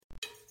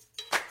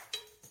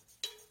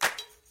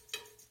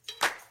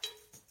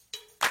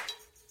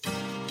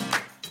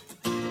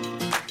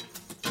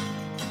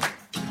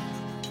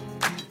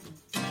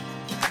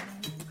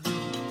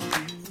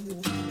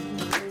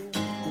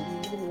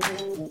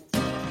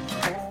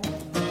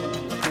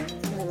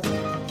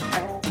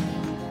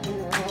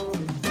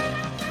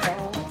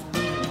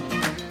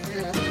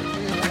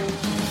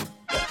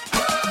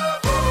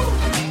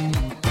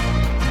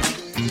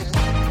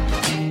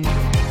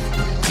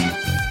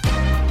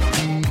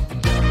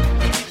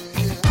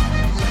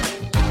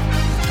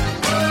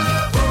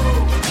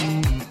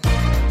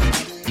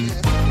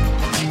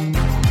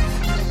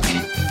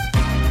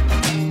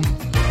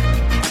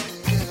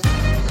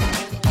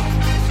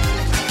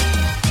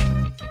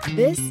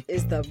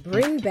the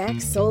Bring Back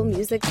Soul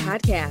Music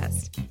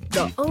Podcast,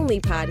 the only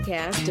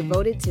podcast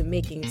devoted to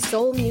making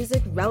soul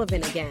music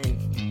relevant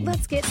again.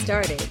 Let's get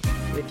started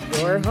with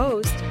your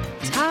host,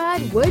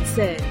 Todd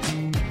Woodson.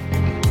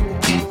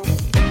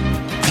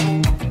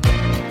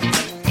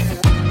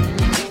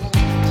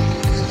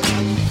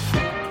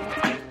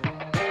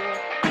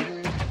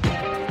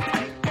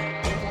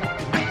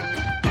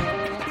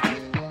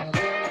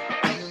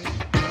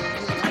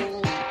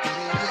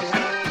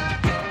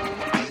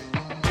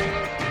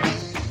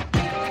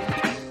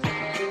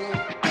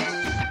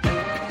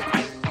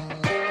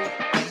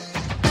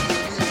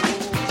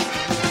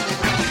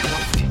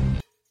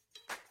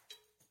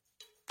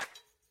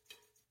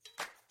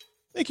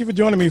 Thank you for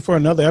joining me for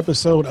another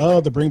episode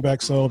of the Bring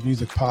Back Soul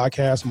Music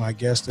Podcast. My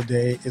guest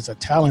today is a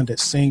talented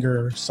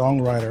singer,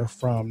 songwriter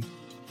from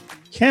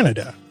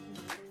Canada.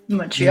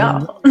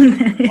 Montreal.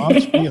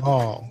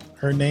 Montreal.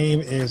 Her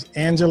name is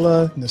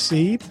Angela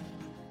Nasid.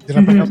 Did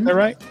I pronounce that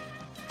right?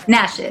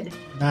 Nashid.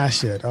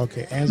 Nashid.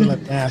 Okay, Angela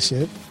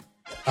Nashid.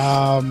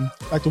 I'd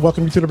like to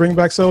welcome you to the Bring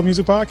Back Soul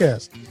Music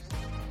Podcast.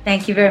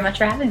 Thank you very much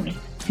for having me.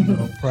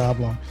 No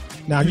problem.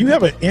 Now, you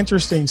have an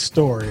interesting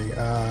story.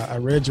 I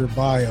read your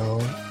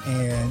bio,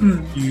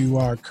 and you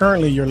are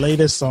currently, your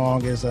latest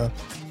song is a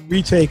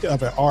retake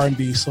of an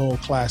R&B soul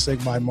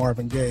classic by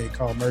Marvin Gaye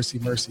called Mercy,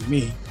 Mercy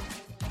Me.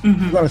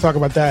 We're going to talk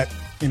about that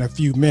in a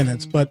few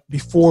minutes, but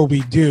before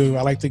we do,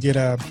 I like to get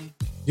a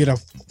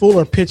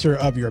fuller picture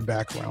of your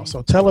background.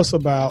 So tell us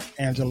about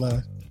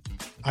Angela.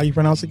 How you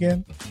pronounce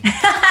again?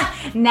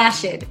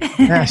 Nashid.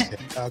 Nashid.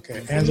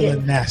 Okay, Angela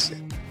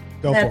Nashid.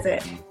 That's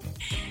it.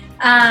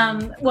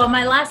 Well,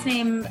 my last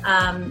name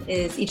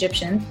is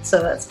Egyptian,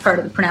 so that's part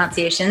of the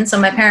pronunciation. So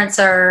my parents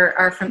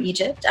are from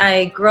Egypt.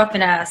 I grew up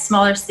in a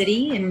smaller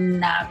city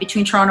in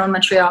between Toronto and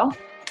Montreal.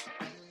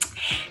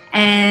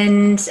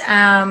 And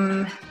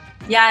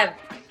I've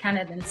kind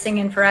of been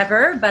singing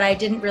forever, but I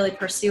didn't really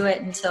pursue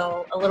it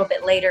until a little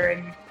bit later,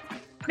 and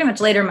pretty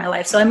much later in my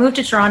life. So I moved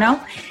to Toronto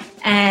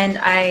and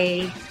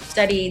I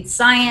studied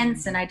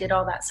science, and I did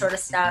all that sort of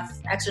stuff,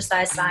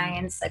 exercise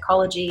science,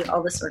 psychology,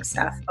 all this sort of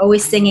stuff,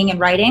 always singing and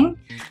writing.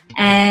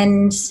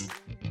 And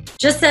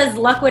just as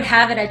luck would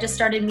have it, I just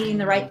started meeting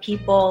the right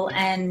people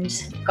and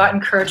got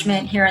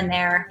encouragement here and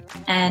there.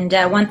 And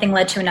one thing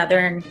led to another.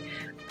 And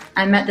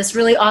I met this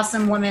really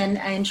awesome woman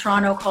in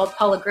Toronto called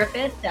Paula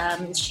Griffith.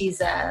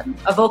 She's a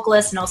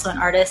vocalist and also an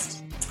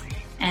artist.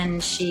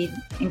 And she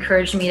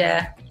encouraged me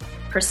to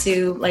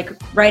pursue,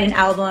 write an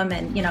album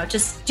and,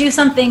 just do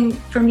something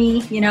for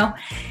me,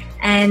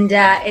 and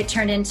it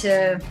turned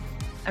into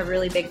a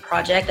really big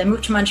project. I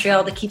moved to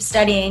Montreal to keep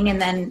studying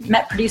and then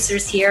met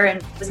producers here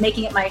and was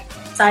making it my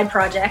side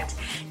project.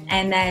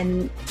 And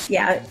then,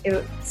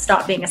 it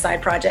stopped being a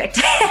side project.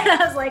 And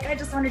I was like, I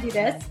just want to do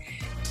this.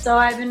 So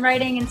I've been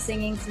writing and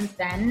singing since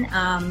then.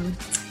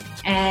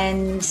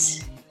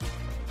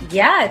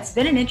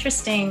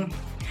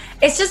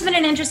 It's just been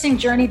an interesting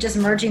journey, just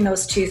merging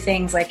those two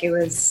things.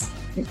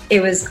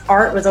 It was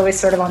art was always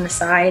sort of on the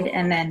side,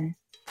 and then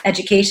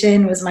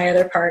education was my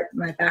other part,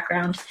 my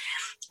background.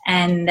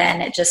 And then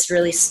it just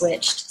really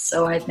switched.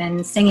 So I've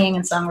been singing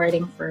and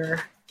songwriting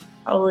for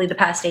probably the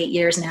past 8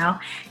 years now,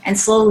 and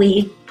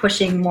slowly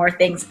pushing more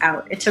things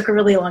out. It took a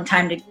really long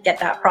time to get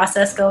that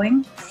process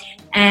going.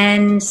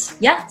 And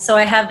so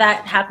I have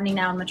that happening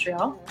now in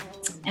Montreal,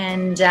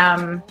 and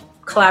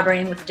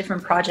collaborating with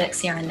different projects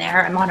here and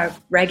there. I'm on a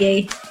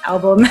reggae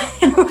album,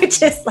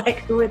 which is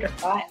who would have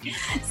thought?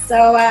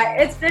 So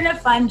it's been a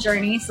fun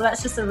journey. So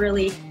that's just a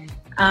really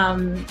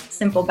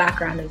simple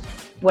background of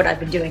what I've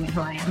been doing and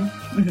who I am.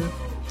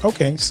 Mm-hmm.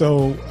 Okay,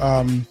 so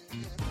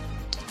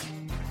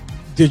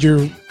did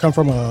you come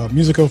from a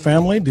musical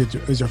family?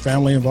 Is your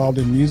family involved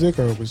in music,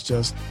 or was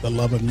just the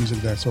love of music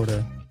that sort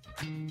of...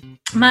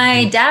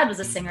 My dad was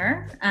a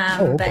singer,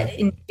 but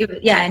in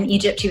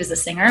Egypt he was a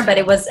singer, but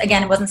it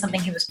wasn't something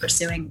he was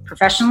pursuing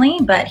professionally,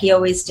 but he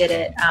always did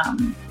it.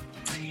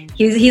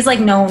 He's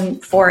known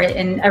for it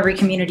in every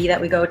community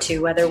that we go to,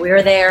 whether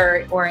we're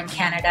there or in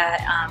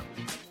Canada.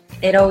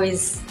 It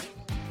always,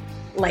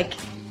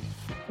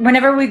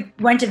 whenever we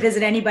went to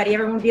visit anybody,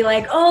 everyone would be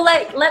like, oh,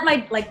 let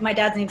my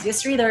dad's name's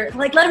Yusri. They're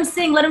like, let him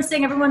sing,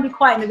 everyone be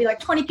quiet. And there'd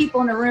be 20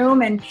 people in a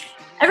room, and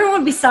everyone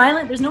would be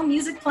silent. There's no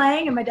music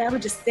playing, and my dad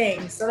would just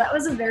sing. So that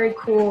was a very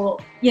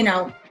cool,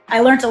 I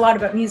learned a lot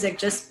about music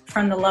just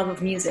from the love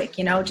of music,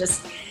 he'd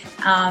always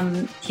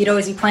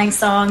be playing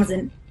songs,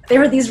 and there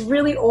were these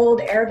really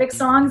old Arabic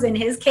songs in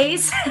his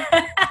case,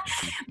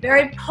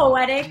 very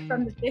poetic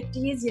from the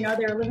 50s,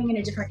 they were living in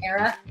a different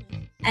era.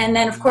 And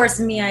then of course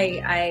me,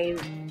 I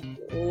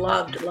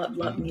loved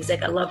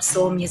music. I love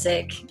soul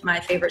music.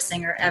 My favorite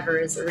singer ever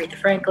is Aretha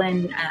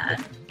Franklin,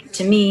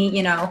 to me,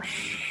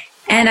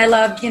 And I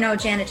loved,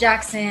 Janet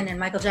Jackson and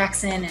Michael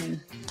Jackson, and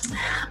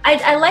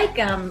I like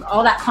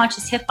all that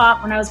conscious hip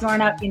hop when I was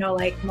growing up,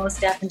 Mos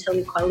Def and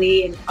Talib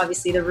Kweli, and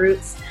obviously the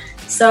Roots.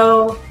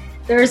 So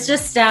there's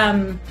just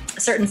a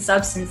certain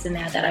substance in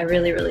there that I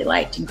really, really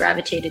liked and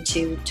gravitated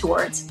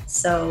towards.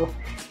 So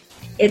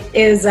it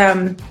is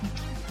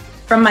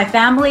from my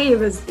family, it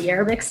was the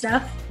Arabic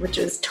stuff, which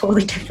was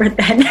totally different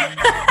then.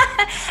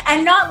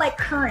 And not like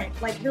current,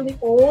 like really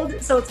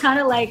old. So it's kind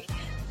of like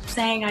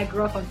saying I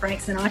grew up on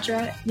Frank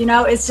Sinatra,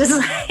 it's just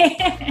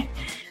like,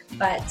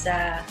 but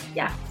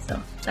yeah,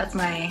 so that's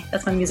my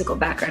musical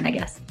background, I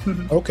guess.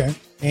 Okay.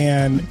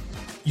 And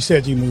you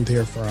said you moved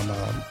here from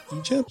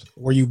Egypt.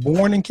 Were you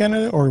born in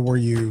Canada or were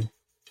you?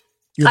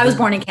 I was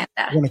born in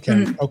Canada. Born in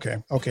Canada.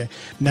 Okay.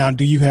 Now,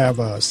 do you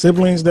have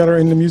siblings that are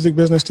in the music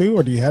business too,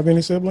 or do you have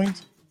any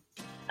siblings?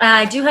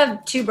 I do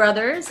have 2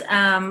 brothers.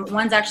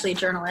 One's actually a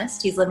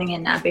journalist. He's living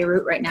in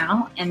Beirut right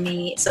now,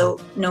 so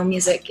no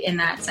music in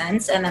that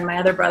sense. And then my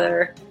other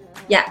brother,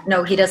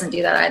 he doesn't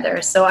do that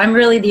either. So I'm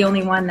really the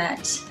only one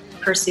that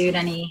pursued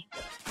any,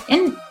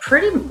 in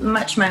pretty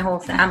much my whole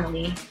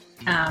family.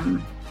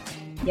 I'm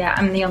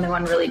the only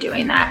one really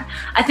doing that.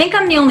 I think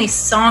I'm the only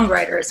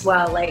songwriter as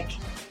well. Like,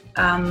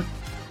 I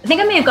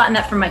think I may have gotten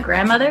that from my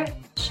grandmother.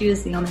 She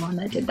was the only one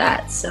that did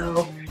that.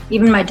 So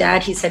even my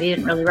dad, he said he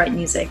didn't really write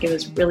music. It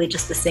was really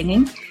just the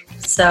singing.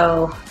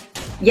 So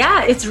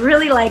yeah, it's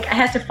really like I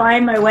had to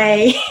find my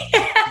way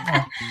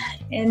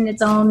in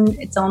its own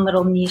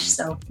little niche.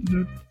 So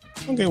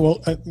Okay, well,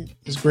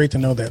 it's great to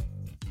know that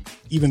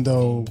even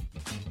though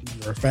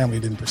your family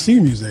didn't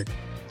pursue music,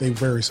 they were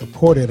very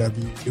supportive of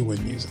you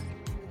doing music.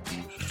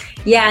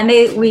 Yeah, and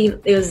they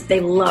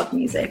love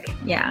music.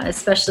 Yeah,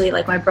 especially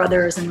like my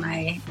brothers and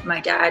my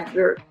dad.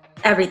 We're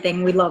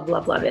everything. We love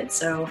it.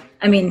 So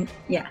I mean,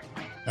 yeah.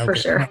 Okay. For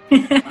sure.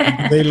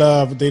 They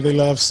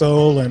love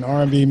soul and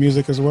R&B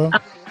music as well?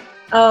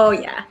 Oh,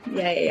 yeah.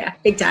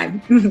 Big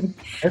time.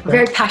 Okay.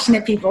 Very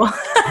passionate people.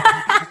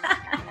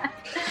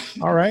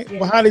 All right. Yeah.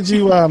 Well, how did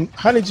you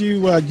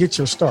get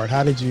your start?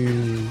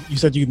 You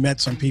said you met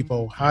some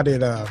people. How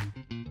did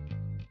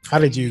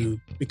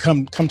you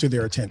come to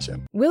their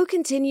attention? We'll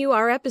continue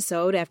our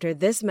episode after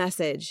this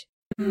message.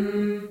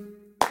 Oh,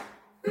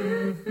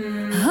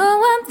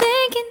 I'm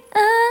thinking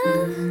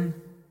of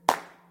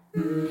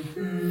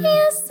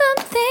yes, I'm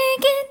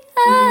thinking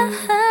of.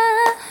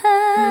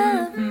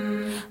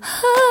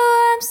 Oh,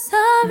 I'm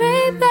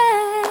sorry,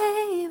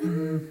 babe.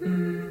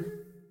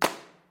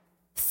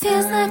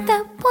 Feels like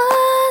that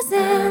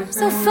wasn't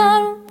so far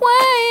away.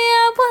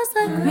 I was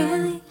like,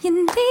 really, you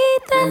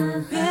need that?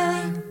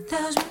 Really,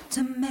 that was right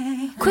to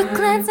me. Quick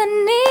glance, I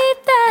need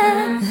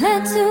that.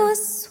 Led to a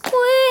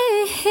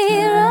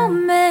sweet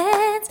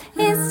romance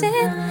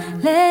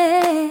instantly.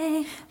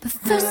 But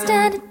first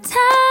at a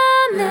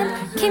time, then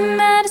came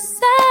out of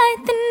sight,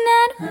 then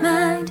out of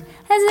mind,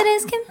 as it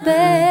is can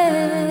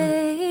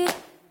be.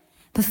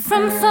 But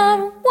from far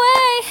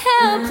away,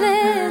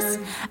 helpless,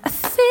 I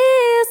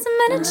feel some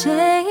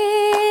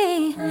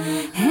energy,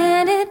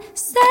 and it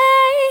says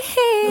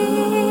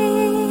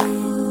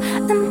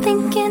I'm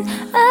thinking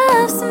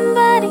of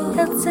somebody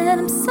else, and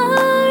I'm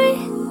sorry,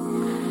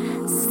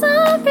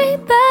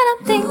 but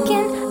I'm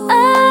thinking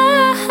of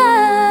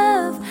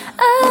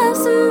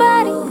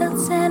somebody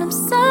else, and I'm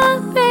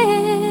sorry,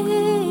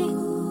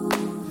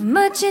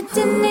 but you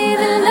didn't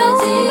even know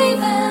me,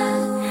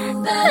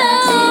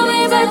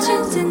 but you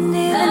didn't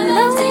even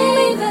know me,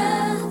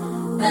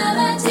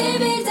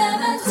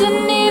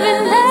 didn't even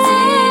know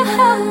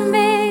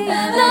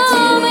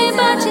me,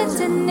 but you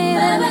didn't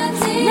even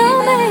know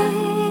me,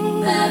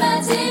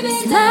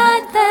 it's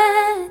like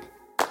that,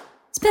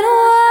 it's been a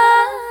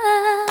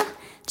while,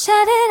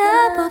 chatted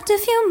up, walked a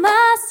few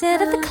miles,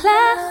 stared at the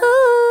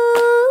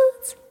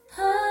clouds.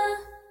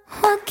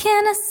 What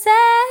can I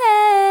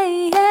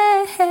say?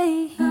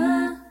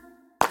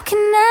 What can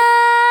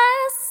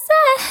I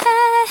say?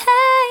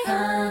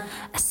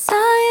 I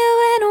saw you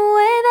in a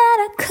way that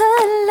I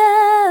could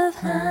love.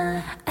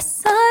 I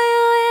saw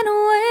you in a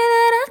way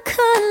that I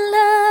could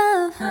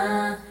love.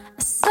 I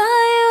saw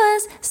you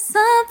as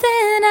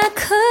something I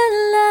could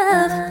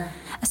love.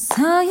 I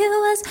saw you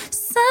as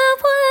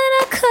someone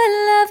I could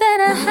love,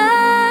 and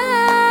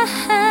I'm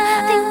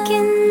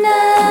thinking of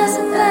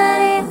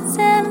somebody else,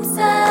 and I'm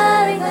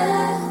sorry,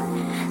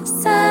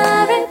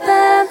 but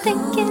I'm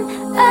thinking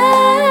of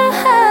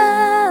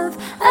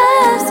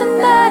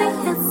somebody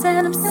else,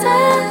 and I'm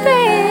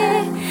sorry,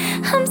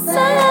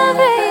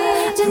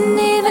 didn't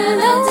even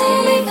know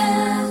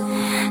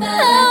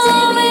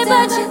me,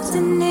 but you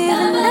didn't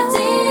even know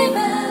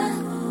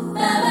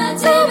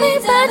me,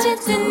 but you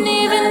didn't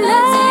even know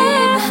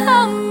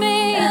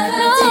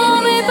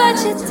me, but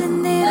you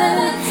didn't even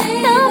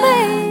know me.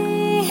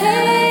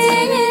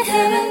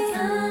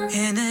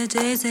 In the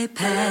days they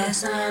pass,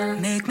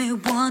 make me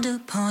wonder,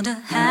 ponder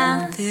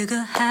how,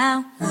 figure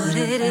out what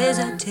it is.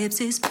 I tips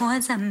these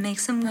points, I make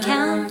some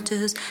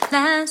counters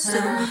last so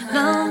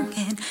long,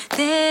 and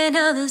then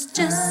others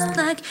just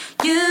like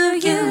you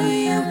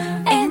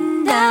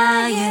and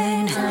I,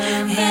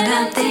 and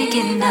I'm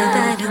thinking of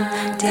that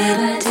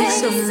didn't take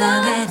so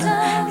long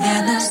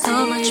and there's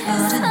so much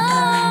more to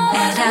know,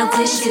 and I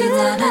wish you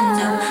wanna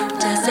know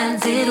just a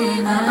little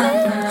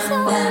more.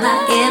 All my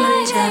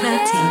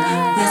immaturity,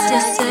 we're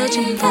still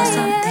searching for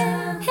something.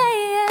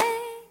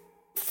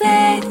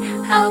 Fade,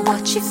 I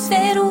watch you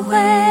fade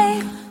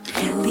away.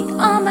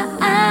 Beyond my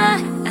eye,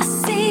 I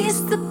see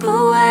it's the blue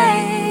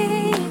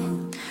away.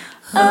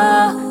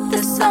 Oh,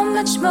 there's so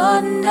much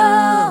more to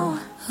know.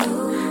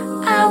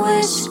 I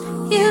wish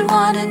you'd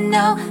wanna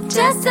know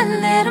just a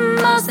little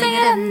more. Sing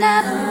it up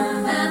now.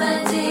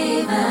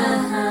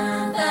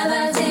 Ba-ba-dee-ba,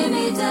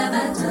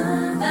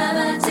 ba-ba-dee-be-da-ba-dum,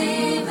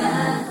 ba-ba-dee-ba,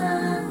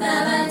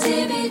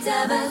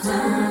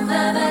 ba-ba-dee-be-da-ba-dum,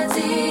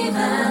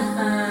 ba-ba-dee-ba,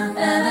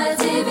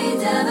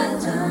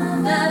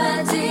 ba-ba-dee-be-da-ba-dum,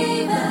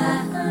 ba-ba-dee-ba,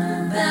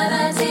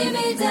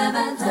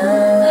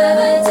 ba-ba-dee-be-da-ba-dum,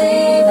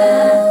 ba-ba-dee-ba,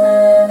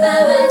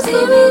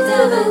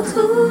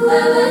 ba-ba-dee-be-da-ba-dum,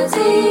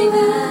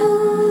 ba-ba-dee-ba.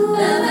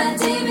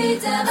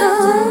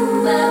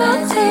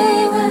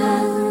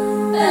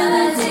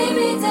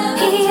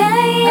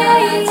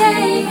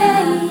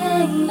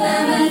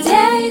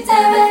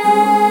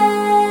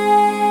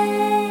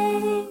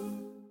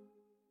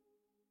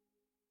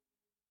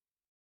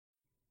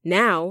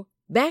 Now,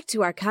 back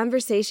to our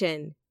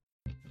conversation.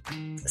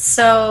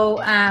 So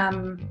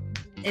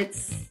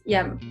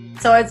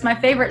it's my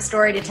favorite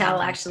story to tell,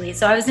 actually.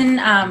 So I was in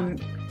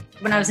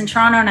when I was in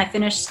Toronto and I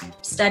finished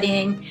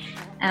studying,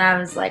 and I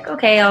was like,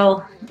 okay,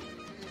 I'll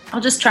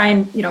just try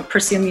and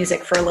pursue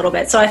music for a little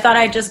bit. So I thought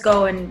I'd just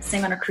go and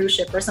sing on a cruise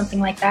ship or something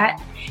like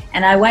that.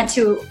 And I went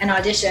to an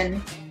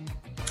audition,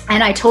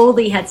 and I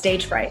totally had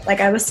stage fright.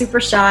 Like, I was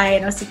super shy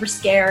and I was super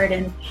scared,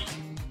 and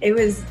it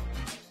was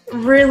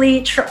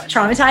really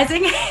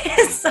traumatizing.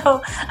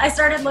 So I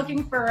started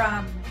looking for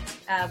a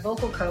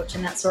vocal coach,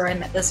 and that's where I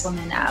met this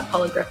woman,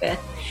 Paula Griffith,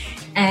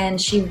 and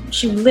she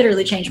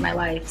literally changed my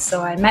life.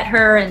 So I met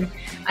her, and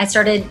I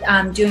started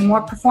doing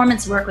more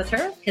performance work with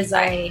her because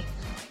I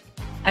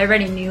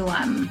already knew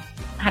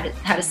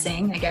how to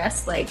sing, I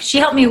guess. Like, she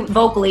helped me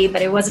vocally, but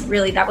that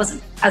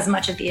wasn't as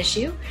much of the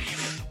issue.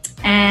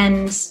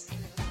 And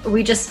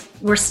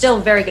we're still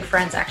very good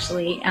friends,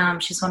 actually.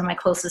 She's one of my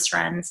closest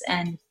friends,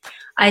 and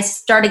I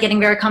started getting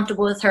very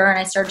comfortable with her, and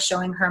I started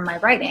showing her my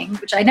writing,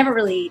 which I'd never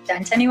really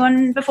done to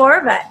anyone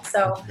before. But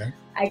so okay.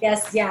 I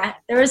guess, yeah,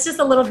 there was just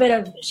a little bit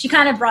of, she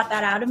kind of brought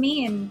that out of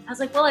me, and I was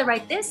like, well, I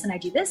write this and I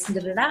do this and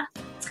da-da-da.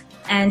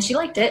 And she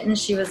liked it, and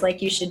she was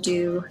like, you should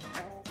do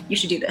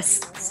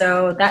this.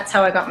 So that's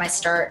how I got my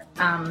start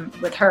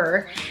with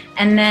her.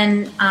 And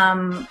then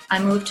I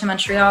moved to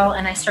Montreal,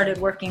 and I started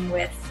working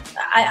with,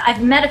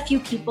 I've met a few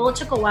people. It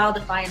took a while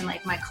to find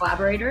like my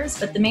collaborators,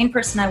 but the main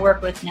person I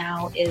work with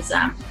now is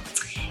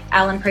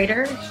Alan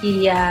Prater.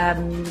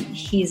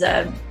 He's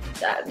a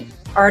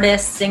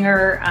artist,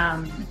 singer,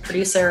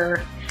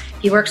 producer.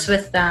 He works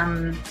with,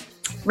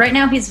 right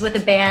now he's with a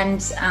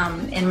band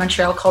in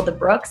Montreal called The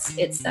Brooks.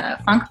 It's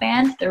a funk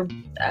band. They're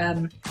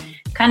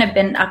kind of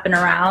been up and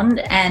around.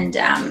 And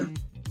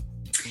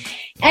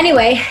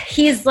anyway,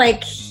 he's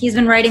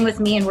been writing with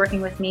me and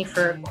working with me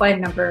for quite a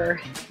number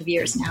of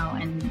years now,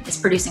 and is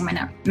producing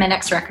my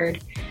next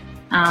record.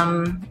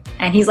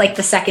 And he's like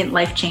the second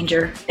life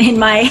changer in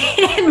my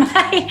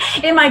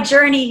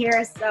journey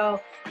here. So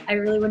I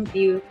really wouldn't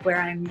be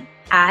where I'm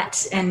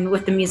at and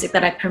with the music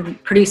that I'm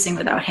producing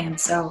without him.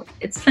 So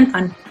it's been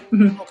fun.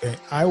 Okay.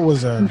 I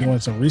was doing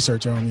some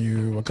research on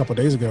you a couple of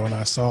days ago, and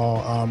I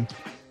saw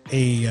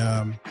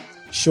a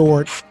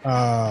short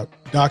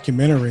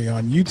documentary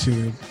on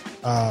YouTube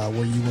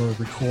where you were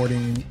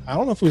recording. I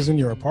don't know if it was in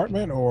your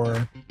apartment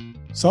or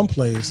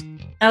someplace.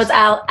 That was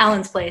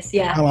Alan's place.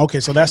 Yeah. Oh, okay.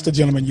 So that's the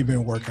gentleman you've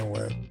been working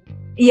with.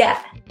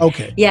 Yeah.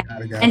 Okay. Yeah.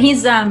 Got it.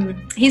 He's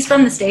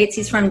from the States.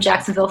 He's from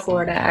Jacksonville,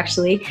 Florida,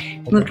 actually.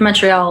 Okay. Moved to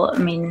Montreal,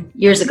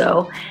 years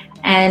ago.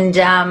 And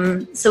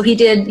so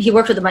he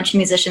worked with a bunch of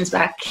musicians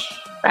back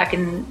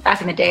in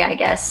the day, I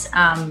guess.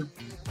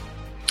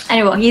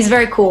 Anyway, he's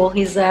very cool.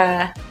 He's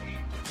and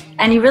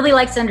he really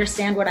likes to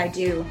understand what I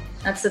do.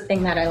 That's the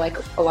thing that I like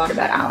a lot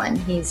about Alan.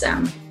 He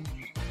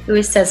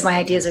always says my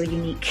ideas are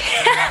unique.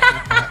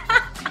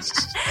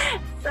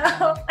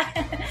 So,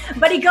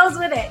 but he goes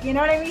with it. You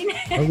know what I mean?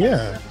 Oh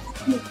yeah.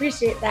 I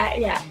appreciate that.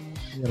 Yeah.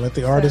 Let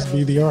the artist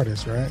be the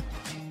artist, right?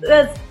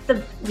 That's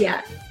the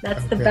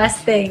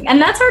best thing,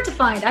 and that's hard to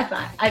find.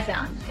 I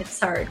found it's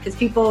hard because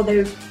people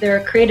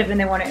they're creative and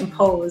they want to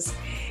impose,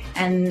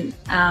 and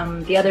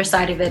the other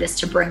side of it is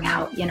to bring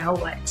out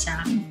what.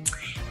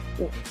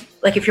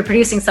 Like if you're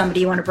producing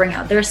somebody, you want to bring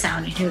out their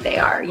sound and who they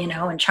are,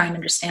 and try and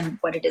understand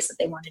what it is that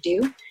they want to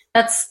do.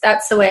 That's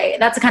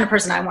the kind of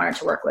person I wanted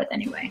to work with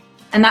anyway.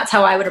 And that's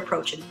how I would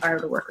approach it if I were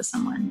to work with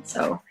someone.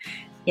 So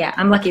yeah,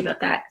 I'm lucky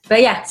about that.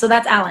 But yeah, so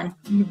that's Alan.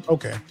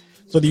 Okay.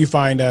 So do you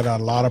find that a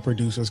lot of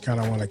producers kind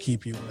of want to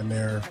keep you in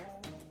their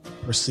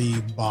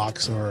perceived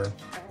box or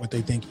what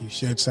they think you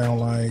should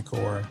sound like,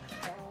 or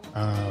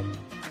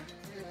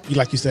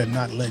like you said,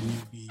 not letting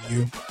you be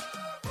you?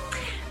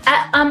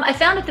 I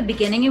found at the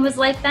beginning it was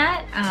like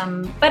that.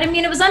 But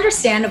it was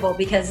understandable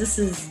because this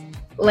is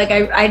like,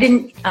 I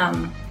didn't,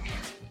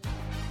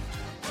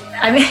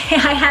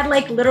 I had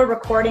like little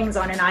recordings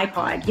on an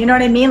iPod, you know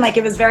what I mean? Like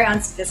it was very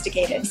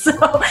unsophisticated. So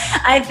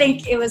I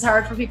think it was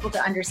hard for people to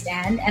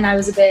understand. And I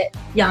was a bit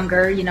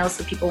younger,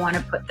 so people want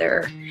to put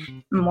their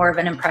more of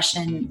an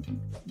impression,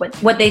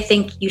 what they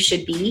think you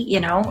should be,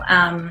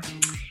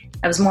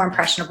 I was more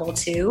impressionable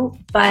too.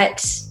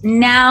 But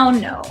now,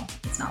 no,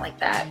 it's not like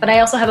that. But I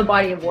also have a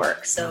body of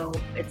work, so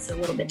it's a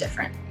little bit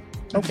different.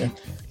 Okay.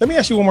 Let me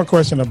ask you one more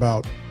question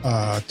about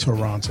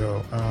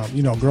Toronto.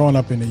 Growing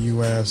up in the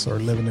U.S. or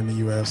living in the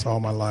U.S. all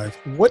my life,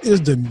 what is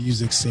the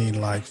music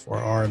scene like for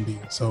R&B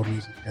and soul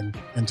music in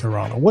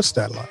Toronto? What's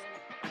that like?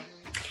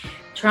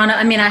 Toronto,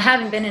 I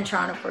haven't been in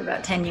Toronto for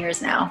about 10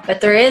 years now,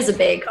 but there is a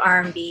big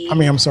R&B.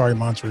 I'm sorry,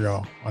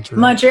 Montreal.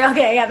 Montreal,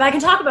 okay, yeah, but I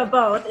can talk about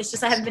both. It's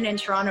just I haven't been in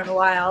Toronto in a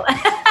while.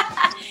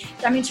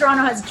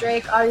 Toronto has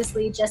Drake,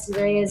 obviously, Jessie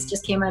Reyes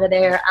just came out of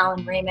there,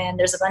 Alan Raymond.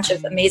 There's a bunch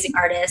of amazing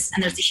artists,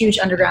 and there's a huge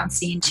underground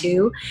scene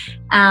too.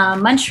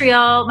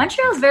 Montreal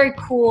is very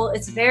cool.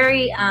 It's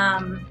very,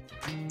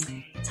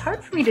 it's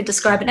hard for me to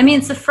describe it.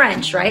 It's the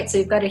French, right? So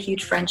you've got a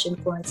huge French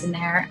influence in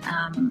there.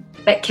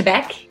 But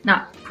Quebec,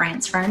 not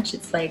France French.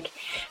 It's like,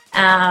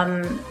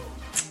 I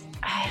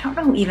don't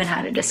know even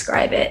how to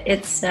describe it.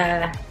 It's,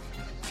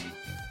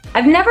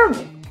 I've never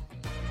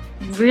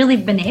really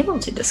been able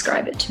to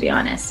describe it, to be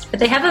honest. But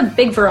they have a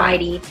big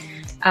variety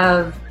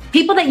of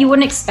people that you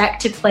wouldn't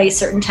expect to play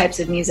certain types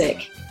of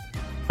music,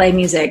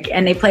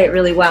 and they play it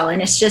really well.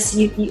 And it's just,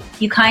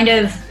 you kind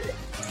of,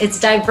 it's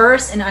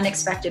diverse in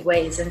unexpected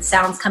ways and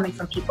sounds coming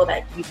from people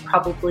that you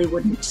probably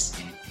wouldn't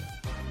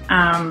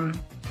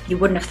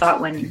have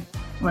thought when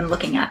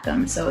looking at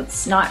them. So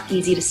it's not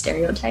easy to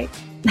stereotype.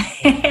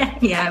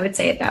 Yeah, I would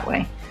say it that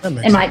way. That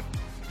makes sense.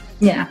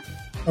 Yeah.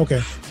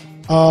 Okay.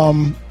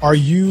 Are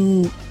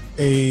you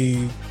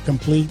a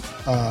complete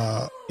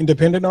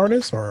independent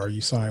artist, or are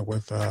you signed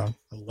with a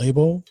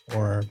label,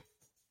 or?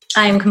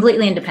 I am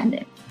completely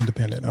independent.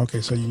 Independent.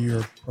 Okay, so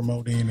you're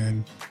promoting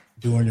and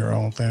doing your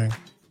own thing.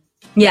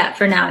 Yeah,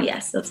 for now,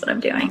 yes, that's what I'm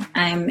doing.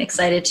 I'm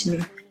excited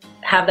to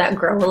have that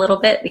grow a little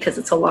bit because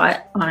it's a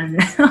lot on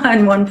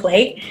on one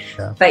plate.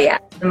 Yeah. But yeah,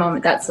 at the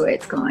moment, that's the way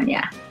it's going.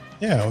 Yeah.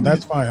 Yeah, well,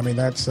 that's fine.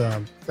 That's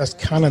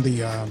kind of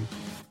the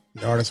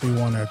artists we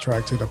want to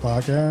attract to the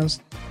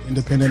podcast.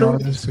 Independent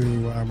artists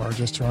who are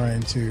just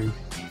trying to,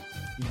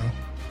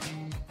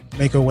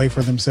 make a way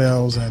for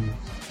themselves and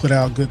put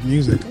out good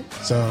music.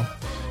 So,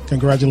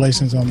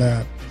 congratulations on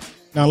that.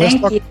 Now let's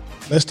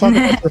talk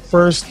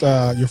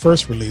about your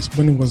first release.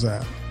 When was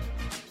that?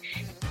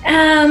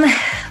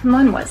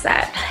 When was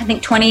that? I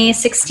think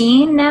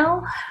 2016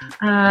 now.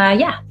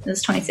 Yeah, it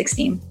was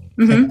 2016.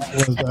 Mm-hmm.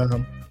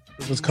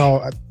 It was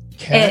called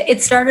Cat?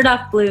 It started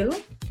off Blue.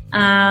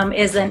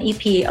 Is an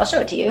EP. I'll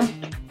show it to you.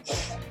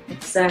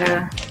 It's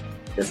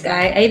this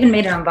guy. I even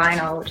made it on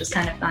vinyl, which is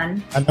kind of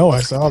fun. I know,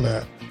 I saw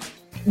that.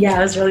 Yeah,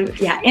 it was really,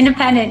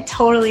 independent,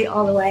 totally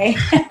all the way.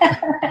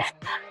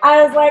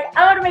 I was like,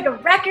 I want to make a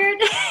record.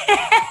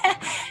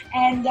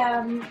 And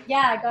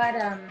I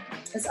got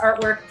this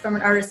artwork from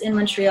an artist in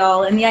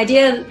Montreal. And the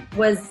idea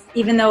was,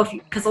 even though,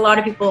 because a lot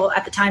of people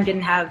at the time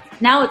didn't have,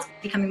 now it's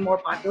becoming more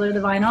popular, the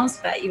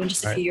vinyls, but even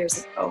just a few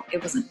years ago,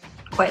 it wasn't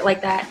quite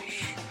like that.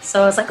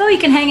 So I was like, you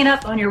can hang it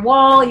up on your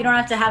wall. You don't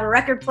have to have a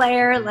record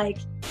player. Like,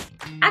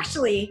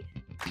 actually,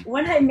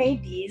 when I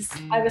made these,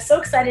 I was so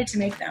excited to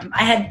make them.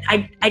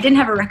 I didn't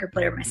have a record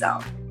player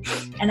myself,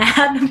 and I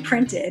had them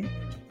printed.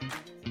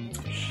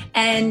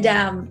 And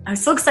I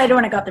was so excited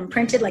when I got them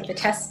printed, like the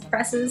test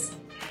presses,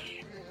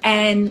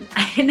 and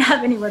I didn't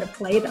have anywhere to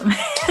play them.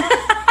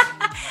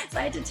 So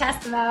I had to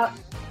test them out,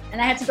 and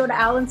I had to go to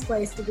Alan's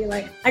place to be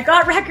like, I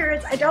got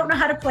records. I don't know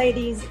how to play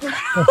these.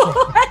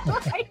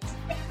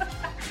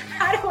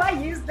 How do I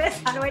use this?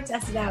 How do I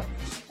test it out?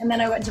 And then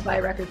I went to buy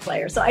a record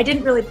player. So I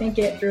didn't really think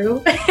it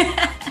through.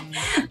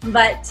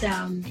 But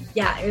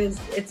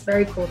it's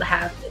very cool to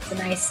have. It's a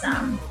nice,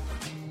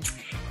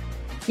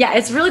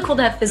 it's really cool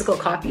to have physical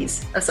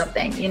copies of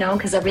something,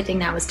 because everything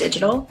now is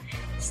digital.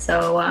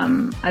 So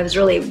I was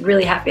really,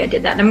 really happy I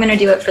did that. And I'm going to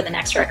do it for the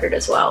next record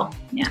as well.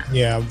 Yeah.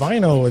 Yeah.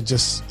 Vinyl, it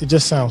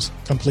just sounds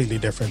completely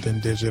different than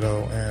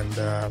digital.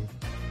 And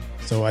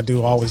so I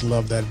do always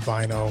love that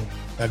vinyl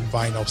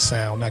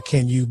sound. Now,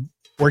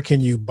 where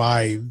can you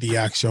buy the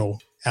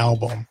actual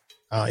album?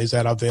 Is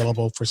that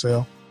available for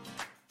sale?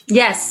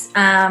 Yes.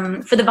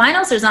 For the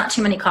vinyls, there's not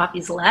too many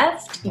copies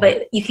left,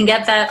 but you can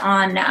get that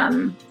on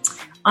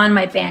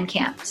my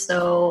Bandcamp.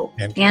 So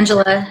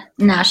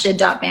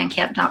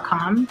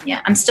angelanashid.bandcamp.com.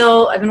 Yeah,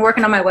 I've been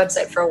working on my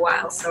website for a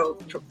while. So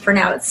for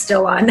now, it's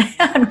still on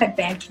my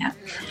Bandcamp.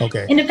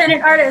 Okay.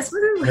 Independent artist.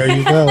 Woo! There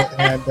you go.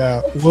 And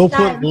we'll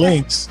put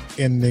links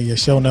in the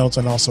show notes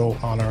and also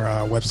on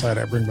our website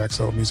at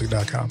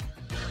bringbacksoulmusic.com.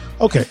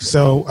 Okay.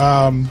 So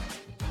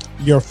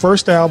your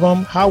first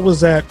album, how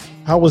was that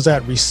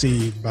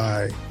received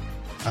by,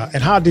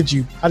 and how did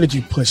you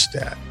push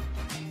that?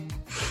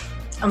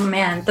 Oh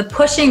man, the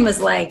pushing was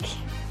like,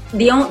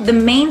 the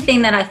main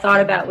thing that I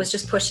thought about was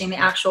just pushing the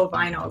actual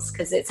vinyls,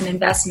 because it's an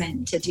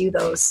investment to do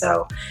those.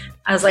 So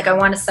I was like, I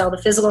want to sell the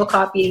physical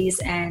copies,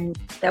 and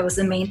that was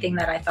the main thing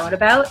that I thought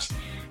about.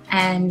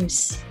 And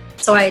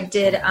so I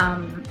did,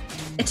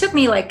 it took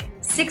me like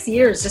 6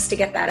 years just to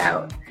get that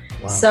out.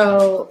 Wow.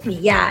 So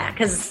yeah,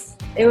 because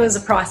it was a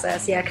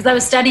process. Yeah, because I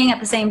was studying at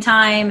the same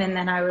time, and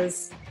then I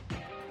was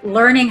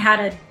learning how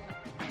to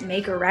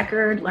make a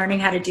record, I knew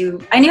how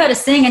to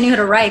sing, I knew how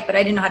to write, but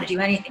I didn't know how to do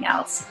anything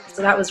else.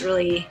 So that was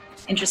really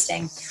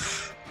interesting.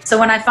 So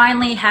when I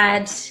finally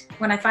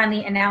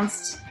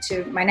announced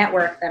to my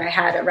network that I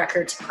had a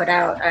record to put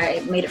out, I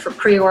made it for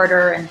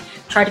pre-order and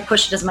tried to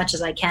push it as much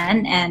as I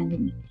can.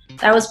 And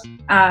that was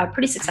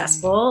pretty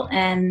successful.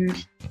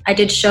 And I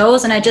did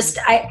shows, and I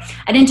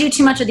didn't do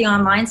too much of the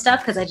online stuff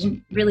because I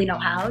didn't really know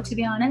how, to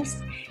be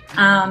honest.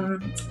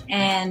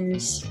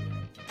 And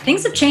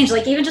things have changed.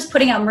 Like even just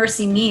putting out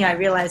Mercy Me, I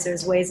realized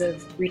there's ways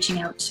of reaching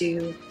out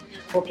to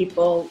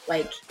people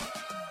like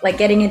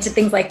getting into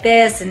things like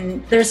this.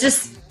 And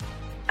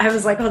I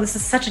was like, oh, this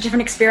is such a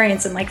different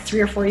experience than like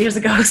 3 or 4 years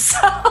ago. So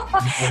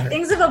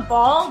things have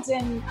evolved,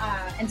 and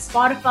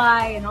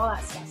Spotify and all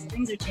that stuff. So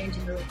things are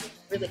changing really,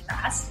 really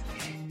fast.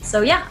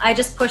 So yeah, I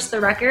just pushed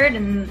the record,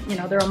 and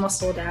they're almost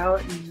sold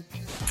out.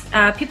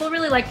 And people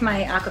really liked my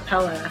a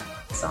cappella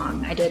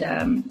song. I did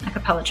a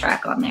cappella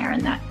track on there,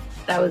 and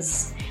that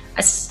was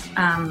that's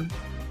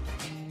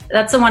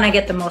the one I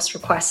get the most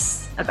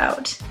requests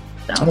about.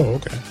 So, oh,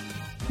 okay.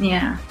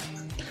 Yeah.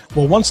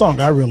 Well, one song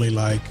I really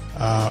like,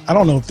 I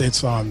don't know if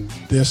it's on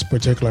this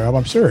particular album.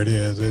 I'm sure it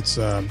is. It's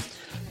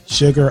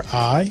Sugar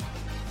Eye.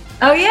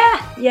 Oh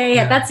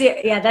yeah. That's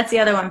the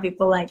other one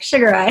people like,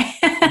 Sugar Eye.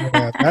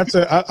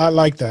 Yeah, I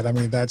like that. I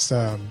mean, that's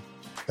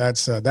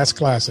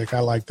classic. I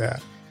like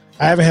that.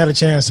 I haven't had a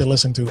chance to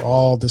listen to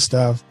all the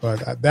stuff,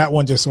 but that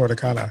one just sort of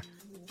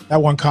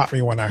that one caught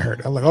me when I heard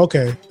it. I'm like,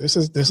 okay, this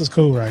is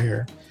cool right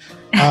here.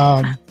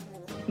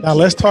 Now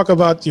let's talk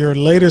about your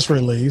latest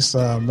release,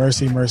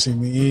 Mercy, Mercy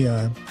Me.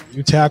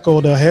 You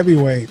tackled a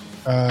heavyweight.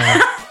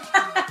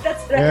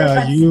 That's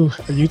yeah,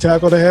 you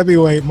tackled a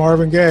heavyweight,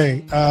 Marvin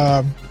Gaye.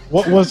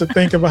 What was the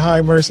thinking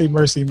behind Mercy,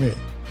 Mercy Me?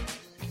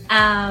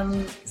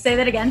 Say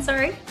that again,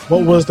 sorry.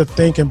 What was the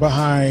thinking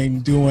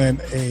behind doing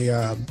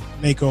a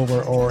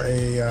makeover or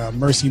a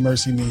Mercy,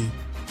 Mercy Me?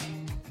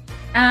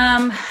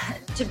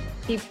 To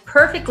be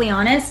perfectly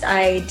honest,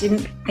 I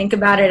didn't think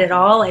about it at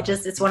all.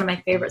 It's one of my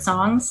favorite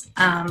songs.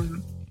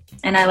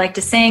 And I like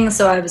to sing,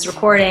 so I was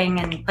recording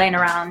and playing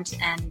around,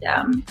 and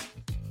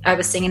I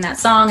was singing that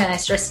song, and I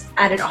just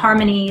added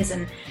harmonies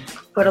and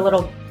put a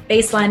little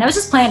bass line. I was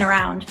just playing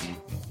around,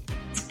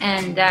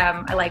 and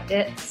I liked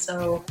it.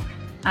 So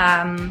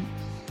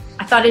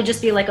I thought it'd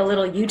just be like a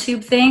little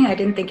YouTube thing. I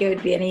didn't think it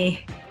would be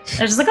I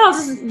was just like, oh,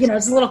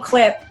 it's a little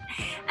clip.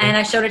 And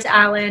I showed it to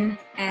Alan,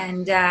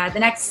 and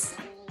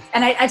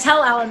and I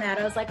tell Alan that.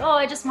 I was like, oh,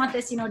 I just want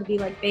this, to be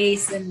like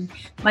bass, and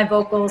my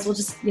vocals will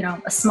just,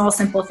 a small,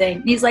 simple thing.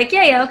 And he's like,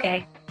 yeah,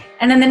 okay.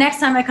 And then the next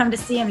time I come to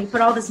see him, he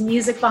put all this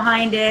music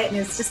behind it, and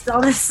it's just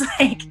all this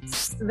like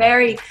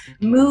very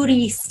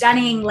moody,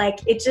 stunning, like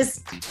it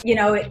just,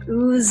 it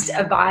oozed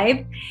a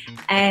vibe.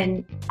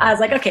 And I was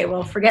like, okay,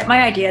 well, forget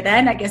my idea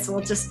then. I guess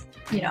we'll just,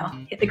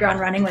 hit the ground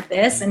running with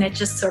this. And it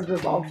just sort of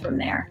evolved from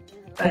there.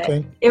 But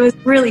It was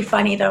really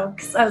funny though,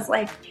 because I was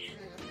like,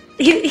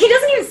 he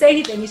doesn't even say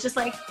anything. He's just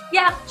like,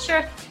 yeah,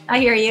 sure, I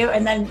hear you.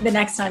 And then the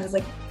next time it's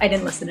like, I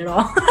didn't listen at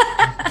all.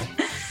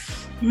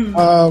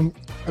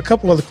 A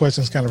couple other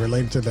questions kind of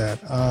related to that.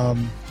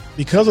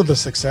 Because of the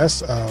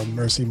success of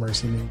Mercy,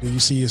 Mercy Me, do you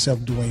see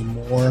yourself doing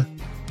more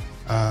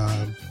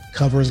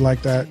covers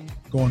like that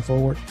going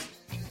forward?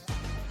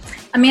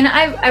 I mean,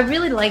 I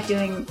really like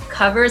doing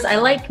covers. I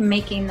like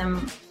making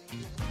them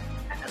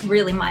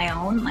really my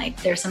own.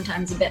 Like they're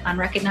sometimes a bit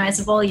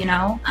unrecognizable,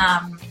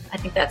 I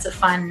think that's a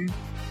fun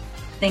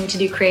thing to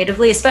do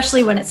creatively,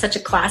 especially when it's such a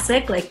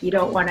classic. Like you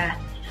almost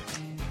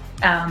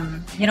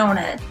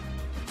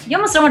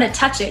don't want to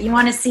touch it. You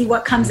want to see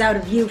what comes out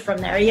of you from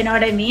there. You know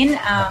what I mean?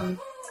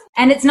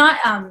 And it's not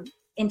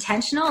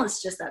intentional.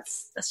 It's just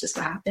that's just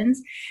what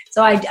happens.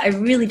 So I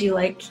really do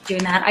like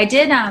doing that. I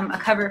did a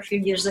cover a few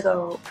years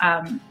ago.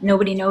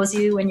 Nobody Knows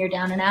You When You're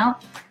Down and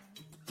Out.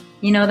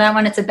 You know that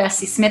one? It's a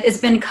Bessie Smith. It's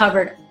been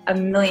covered a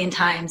million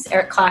times.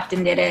 Eric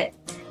Clapton did it.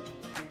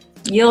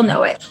 You'll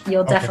know it.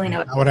 You'll definitely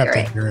know it. I would have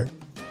to hear it.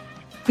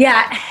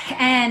 Yeah,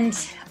 and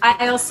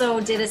I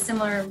also did a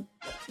similar.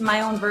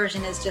 My own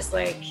version is just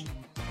like.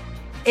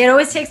 It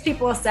always takes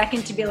people a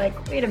second to be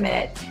like, wait a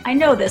minute, I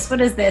know this. What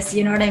is this?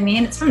 You know what I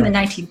mean? It's from the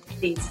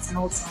 1950s. It's an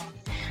old song.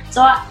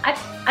 So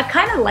I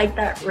kind of like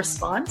that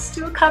response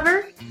to a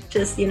cover.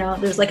 Just,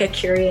 there's like a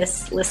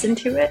curious listen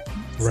to it.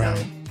 Right.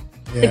 So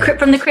Yeah.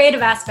 From the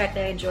creative aspect,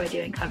 I enjoy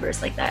doing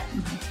covers like that.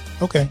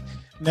 Mm-hmm. Okay.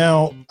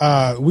 Now,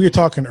 we were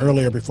talking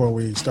earlier before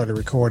we started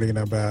recording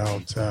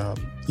about,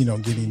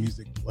 getting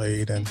music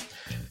played. And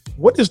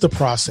what is the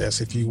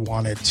process if you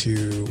wanted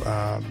to,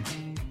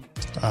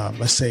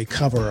 let's say,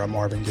 cover a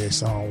Marvin Gaye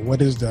song?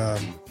 What is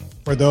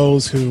for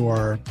those who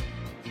are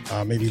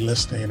maybe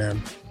listening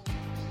and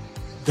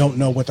don't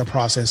know what the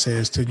process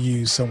is to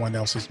use someone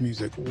else's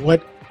music,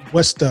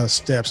 what's the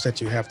steps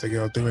that you have to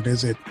go through? And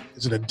is it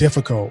a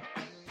difficult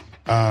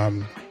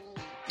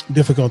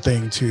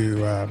thing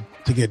to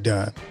get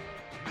done?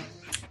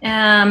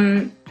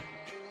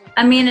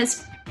 I mean,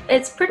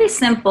 it's pretty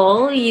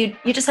simple. You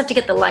just have to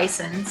get the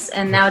license,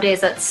 and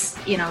nowadays that's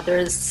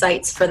there's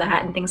sites for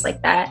that and things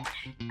like that.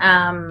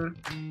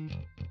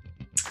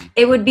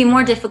 It would be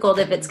more difficult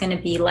if it's going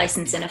to be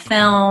licensed in a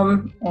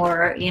film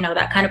or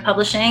that kind of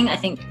publishing. I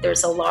think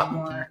there's a lot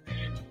more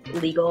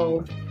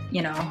legal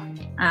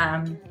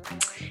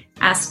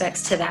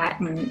aspects to that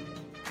and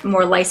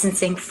more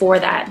licensing for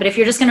that. But if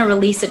you're just going to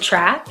release a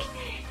track,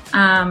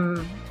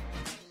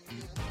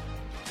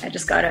 I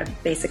just got a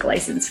basic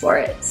license for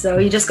it. So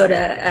you just go to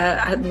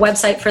a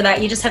website for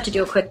that. You just have to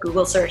do a quick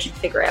Google search and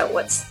figure out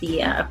what's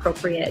the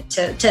appropriate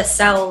to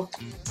sell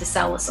a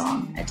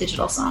song, a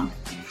digital song.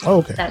 Oh,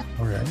 okay.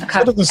 All right.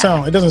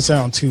 So it doesn't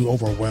sound too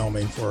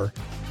overwhelming for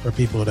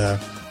people to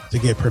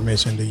get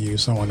permission to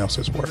use someone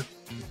else's work.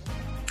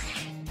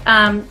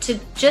 To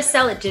just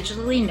sell it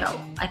digitally, no.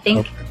 I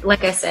think,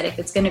 like I said, if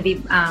it's going to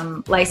be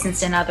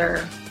licensed in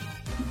other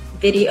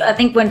video, I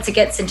think once it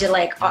gets into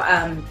like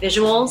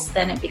visuals,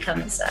 then it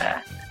becomes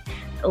a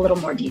little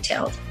more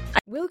detailed.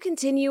 We'll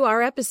continue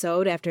our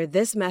episode after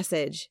this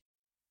message.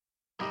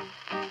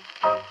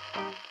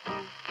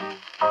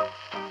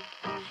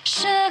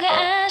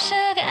 Sugar,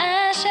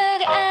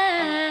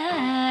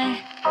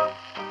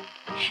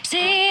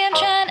 see, I'm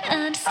trying to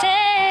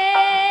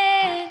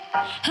understand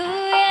who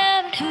I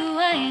am and who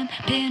I am.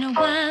 Been a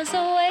while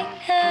away.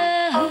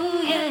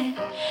 Oh yeah.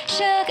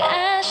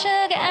 Sugar.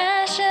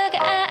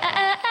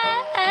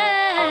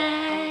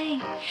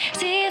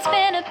 See, it's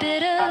been a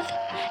bit of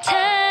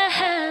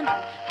time,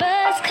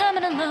 but it's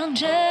coming along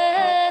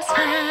just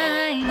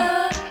fine.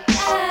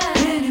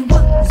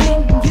 Anyone's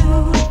in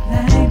you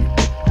lame,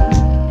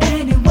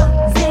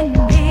 anyone's in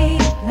me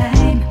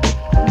lame,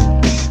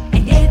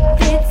 and if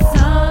it's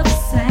all the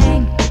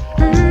same,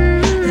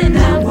 then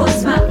that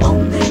was my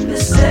only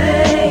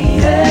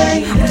mistake.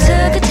 We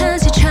took a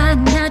turns, you tried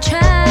and I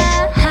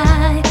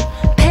tried,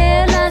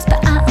 paralyzed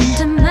but I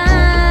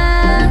undermined.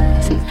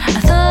 I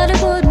thought it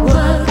wouldn't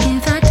work, in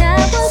fact I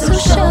was so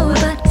sure,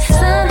 but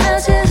somehow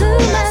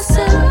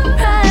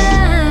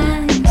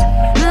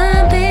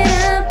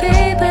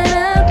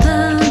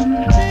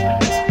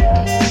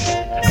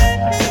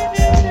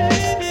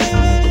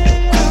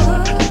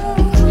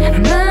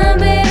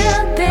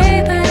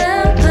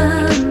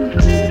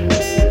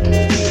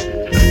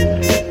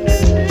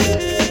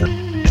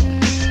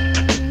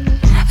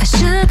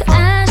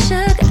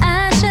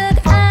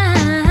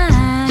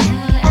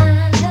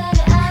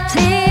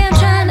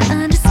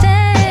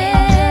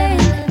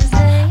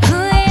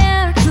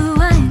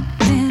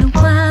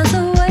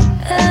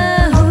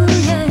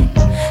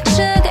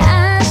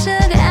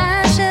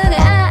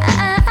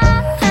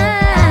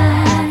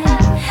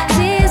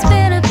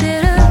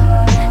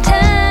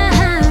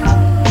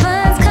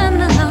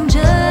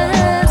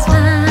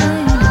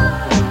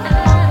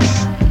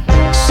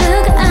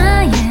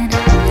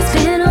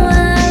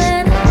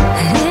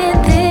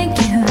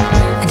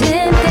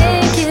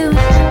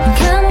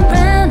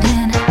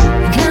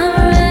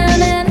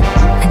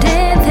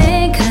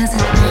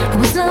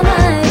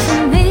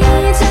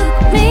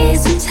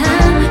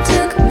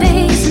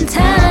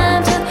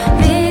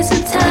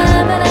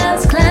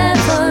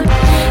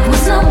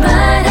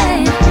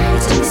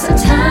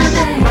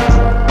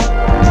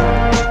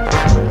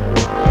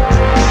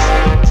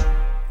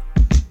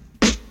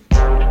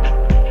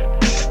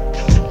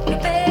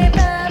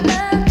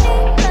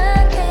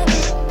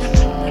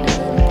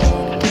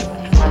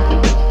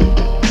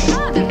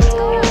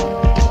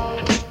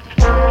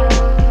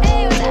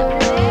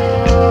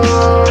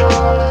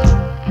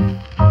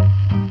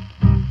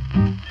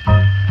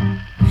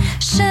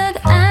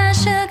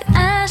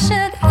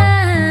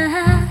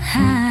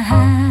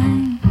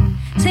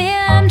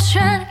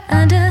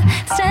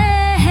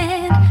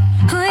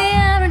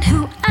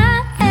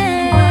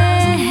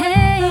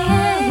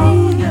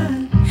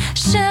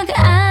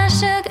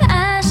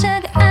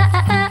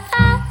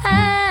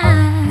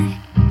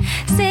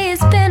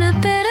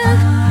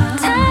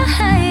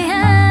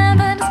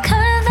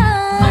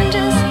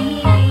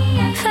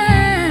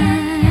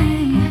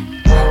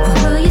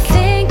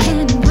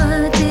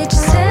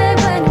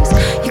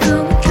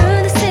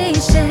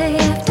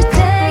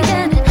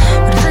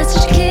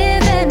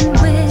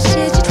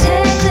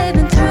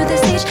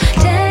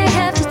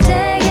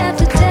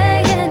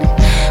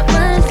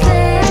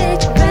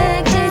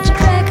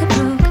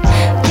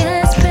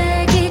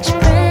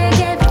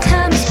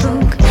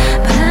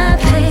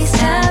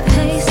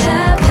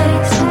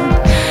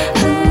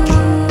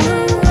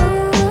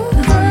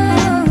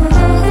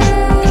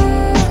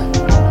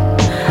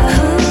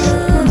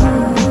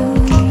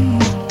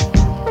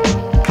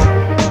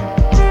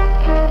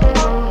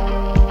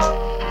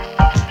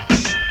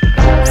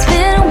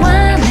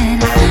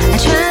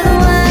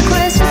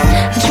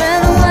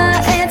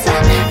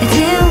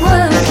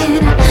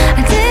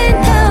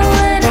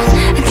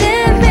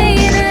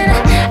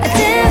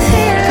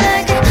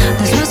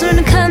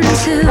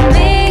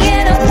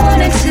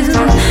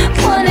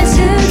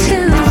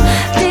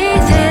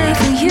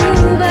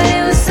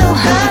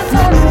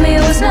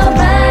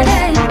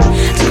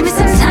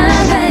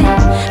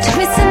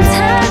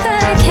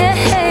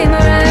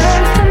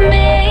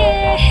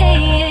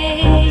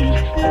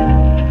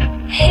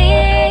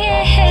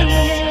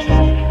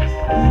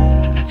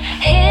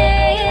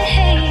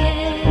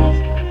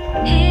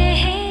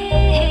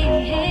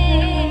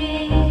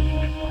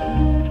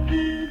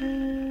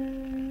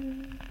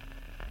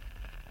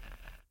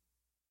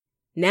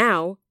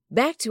Now,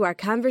 back to our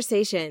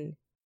conversation.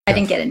 I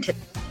didn't get into it,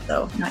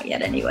 so not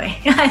yet anyway.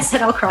 I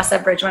said I'll cross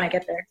that bridge when I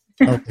get there.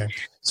 Okay.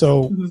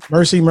 So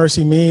Mercy,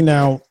 Mercy Me.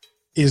 Now,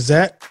 is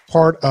that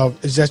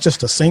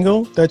just a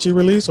single that you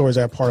released, or is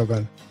that part of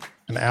an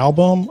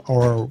album,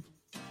 or?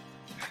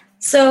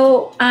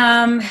 So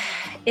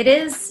it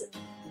is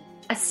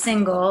a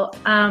single.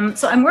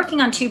 So I'm working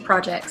on 2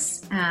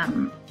 projects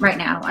right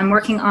now. I'm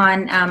working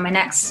on my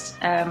next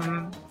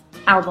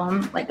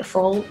album, like the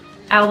full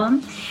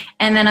album.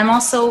 And then I'm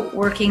also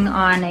working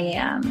on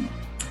a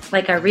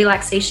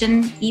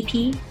relaxation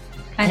EP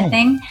kind of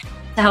thing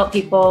to help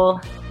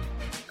people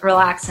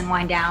relax and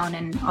wind down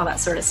and all that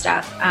sort of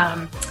stuff.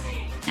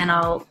 And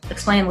I'll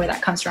explain where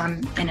that comes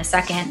from in a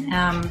second.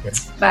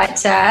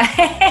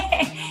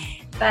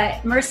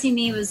 But Mercy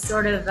Me was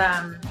sort of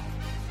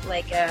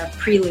like a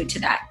prelude to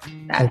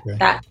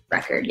that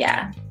record.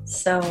 Yeah.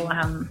 So,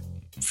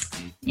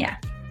 yeah.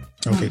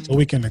 Okay. So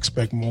we can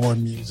expect more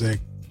music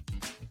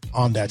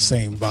on that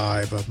same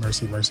vibe of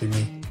Mercy, Mercy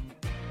Me.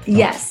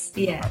 Yes.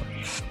 Yeah.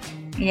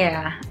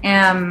 Yeah.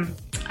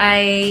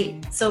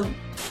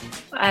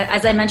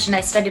 As I mentioned,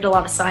 I studied a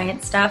lot of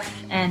science stuff,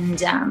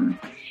 and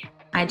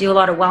I do a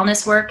lot of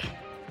wellness work,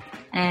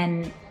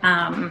 and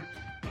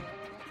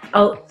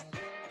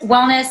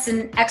wellness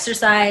and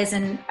exercise.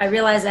 And I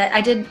realized that I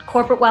did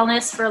corporate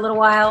wellness for a little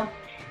while,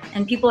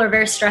 and people are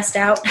very stressed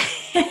out.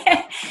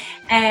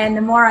 And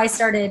the more I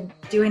started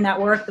doing that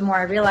work, the more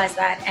I realized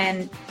that.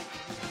 And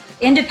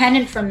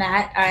independent from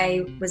that,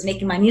 I was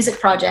making my music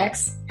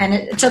projects, and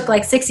it took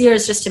like 6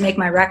 years just to make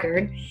my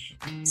record.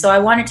 So I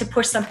wanted to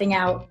push something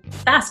out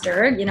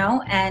faster,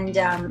 and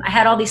I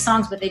had all these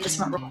songs, but they just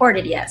weren't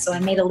recorded yet. So I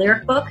made a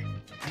lyric book,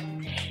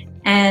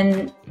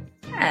 and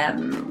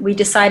we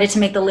decided to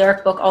make the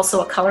lyric book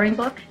also a coloring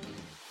book.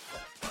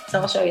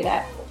 So I'll show you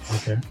that.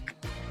 Okay.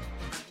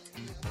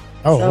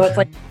 Oh, so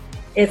okay.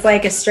 it's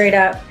like a straight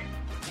up,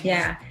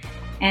 yeah.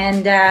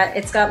 And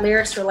it's got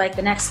lyrics for like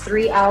the next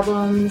 3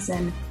 albums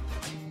and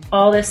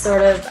all this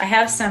sort of. I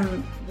have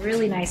some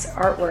really nice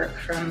artwork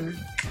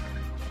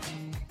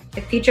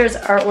it features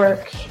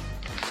artwork,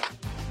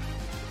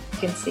 you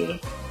can see,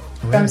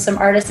 from some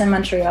artists in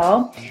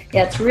Montreal.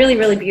 Yeah, it's really,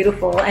 really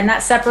beautiful. And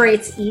that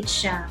separates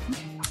each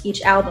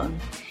album.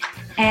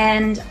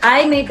 And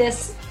I made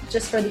this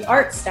just for the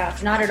art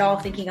stuff, not at all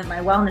thinking of my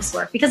wellness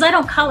work, because I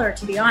don't color,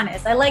 to be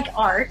honest. I like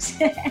art,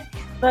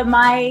 but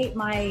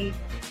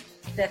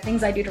the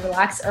things I do to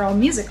relax are all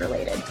music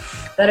related.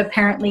 But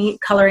apparently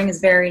coloring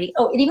is it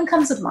even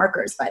comes with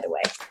markers, by the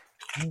way.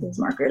 There's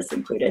markers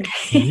included.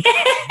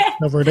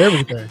 Covered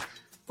everything.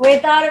 We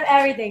thought of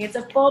everything. It's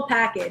a full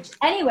package.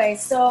 Anyway,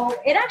 so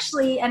it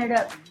actually ended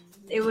up,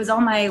 it was all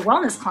my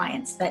wellness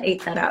clients that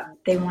ate that up.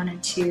 They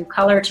wanted to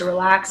color to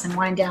relax and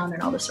wind down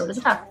and all this sort of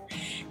stuff.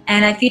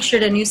 And I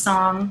featured a new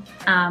song.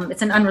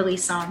 It's an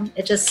unreleased song.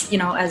 It just,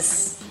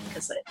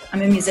 because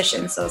I'm a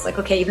musician, so it's like,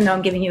 okay, even though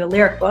I'm giving you a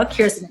lyric book,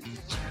 here's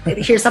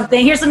some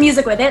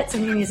music with it,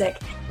 some new music.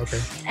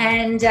 Okay.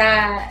 And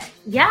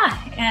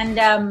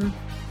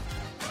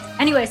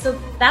anyway, so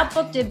that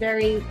book did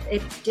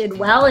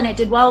well, and it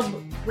did well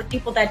with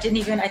people that didn't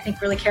even, I think,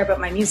 really care about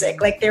my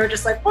music. Like, they were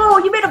just like, whoa,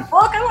 you made a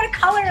book, I want to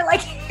color.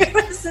 Like, it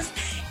was this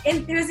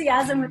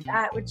enthusiasm with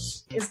that, which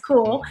is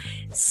cool.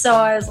 So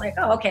I was like,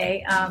 oh,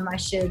 okay, I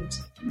should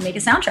make a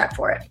soundtrack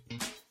for it.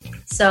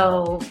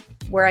 So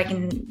where I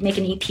can make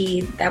an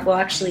EP that will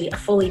actually, a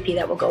full EP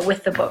that will go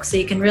with the book. So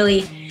you can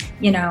really,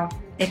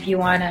 if you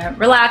want to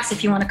relax,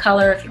 if you want to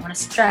color, if you want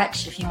to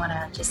stretch, if you want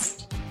to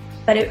just,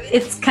 but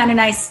it's kind of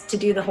nice to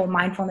do the whole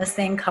mindfulness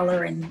thing,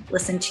 color and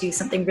listen to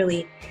something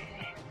really,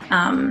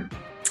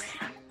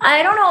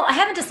 I don't know. I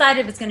haven't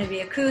decided if it's going to be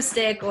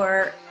acoustic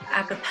or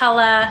a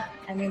cappella.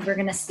 I mean, we're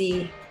going to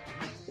see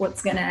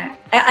what's going to,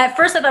 at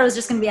first I thought it was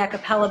just going to be a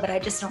cappella, but I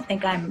just don't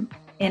think I'm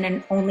in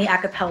an only a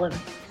cappella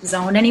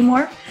zone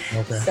anymore.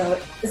 Okay. So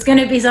it's going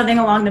to be something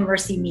along the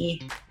Mercy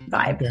Me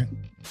vibe. Okay.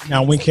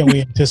 Now, when can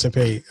we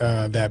anticipate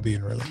that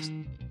being released?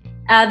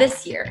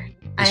 This year.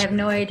 I have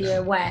no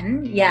idea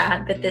when.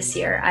 Yeah, but this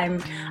year.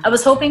 I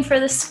was hoping for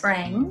the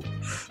spring,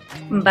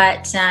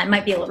 but it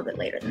might be a little bit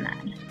later than that.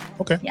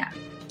 Okay. Yeah.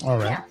 All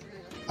right.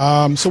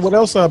 Yeah. So what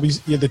else?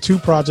 The 2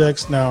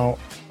 projects now.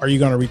 Are you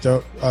going to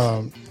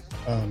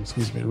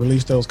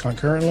release those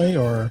concurrently,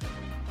 or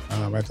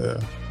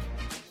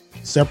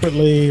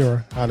separately,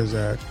 or how does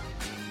that?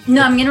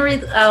 No, I'm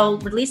going to. I'll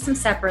release them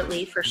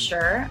separately for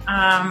sure.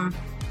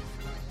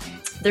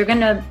 They're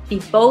going to be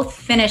both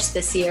finished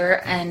this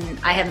year, and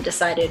I haven't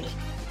decided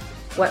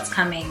what's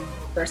coming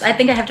first. I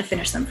think I have to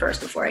finish them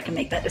first before I can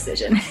make that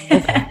decision.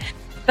 Okay.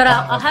 But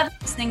I'll have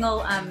a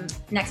single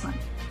next month.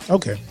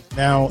 Okay.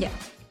 Now,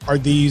 are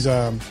these?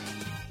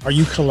 Are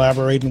you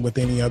collaborating with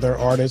any other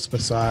artists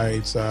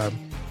besides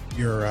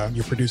your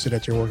producer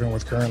that you're working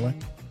with currently?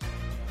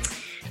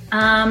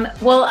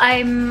 Well,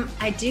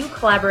 I do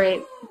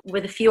collaborate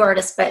with a few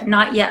artists, but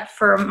not yet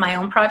for my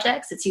own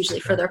projects. It's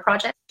usually for their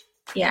projects.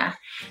 Yeah.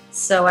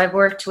 So I've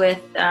worked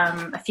with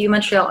a few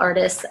Montreal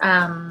artists.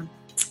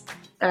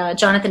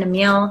 Jonathan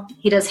Emile,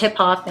 he does hip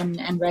hop and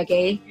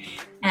reggae.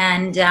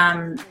 and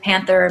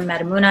Panther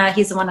Metamuna.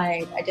 He's the one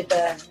I did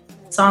the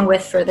song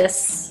with for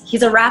this.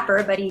 He's a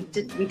rapper, but we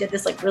did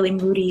this like really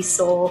moody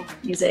soul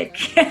music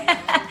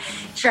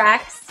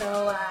track.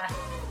 So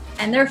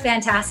and they're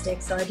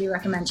fantastic. So I do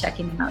recommend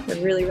checking them out.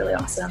 They're really, really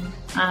awesome.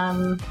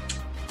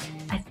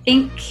 I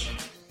think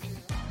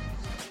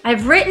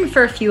I've written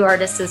for a few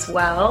artists as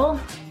well.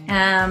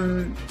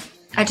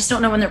 I just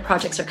don't know when their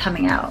projects are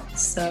coming out.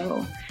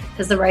 So,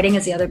 because the writing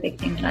is the other big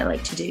thing that I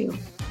like to do.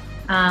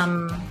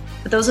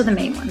 But those are the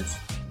main ones.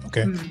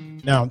 Okay.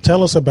 Now,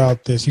 tell us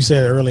about this. You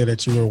said earlier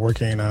that you were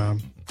working on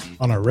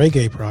a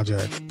reggae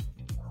project.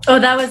 Oh,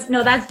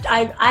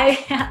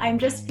 I'm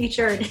just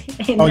featured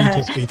in you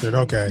just featured,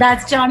 okay.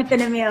 That's Jonathan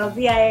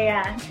Emils.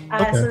 Yeah.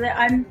 Okay. So that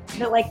I'm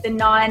the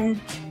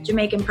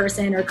non-Jamaican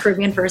person or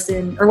Caribbean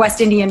person or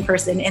West Indian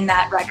person in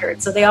that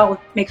record. So they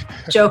all make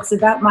jokes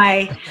about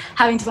my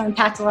having to learn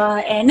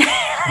patois and,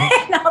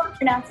 and all the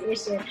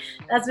pronunciation.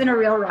 That's been a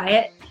real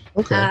riot.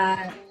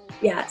 Okay.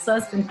 Yeah, so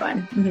it's been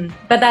fun. Mm-hmm.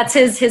 But that's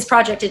his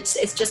project.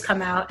 It's just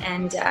come out,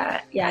 and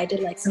I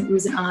did like some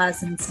oohs and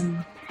ahs and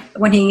some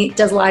when he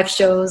does live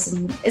shows,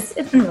 and it's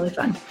been really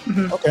fun.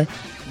 Mm-hmm. Okay.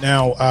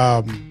 Now,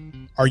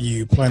 are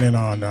you planning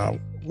on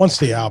once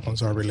the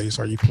albums are released?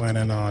 Are you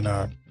planning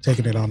on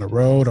taking it on the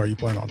road? Are you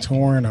planning on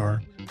touring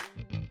or?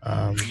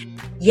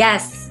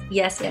 Yes. And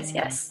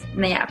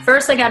yeah,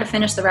 first I got to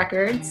finish the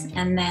records,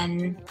 and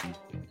then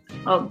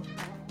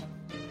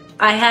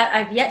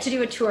I've yet to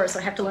do a tour, so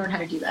I have to learn how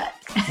to do that.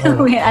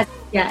 Oh.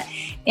 Yeah,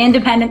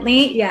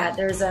 independently. Yeah,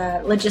 there's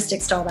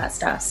logistics to all that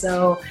stuff.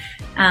 So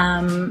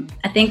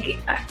I think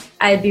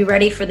I'd be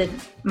ready for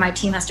my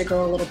team has to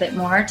grow a little bit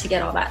more to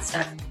get all that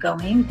stuff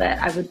going. But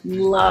I would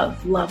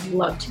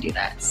love to do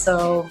that.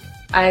 So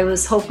I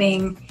was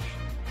hoping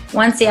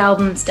once the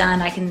album's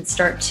done, I can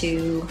start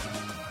to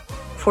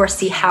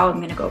foresee how I'm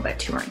going to go about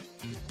touring.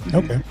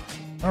 Okay.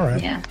 All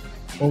right. Yeah.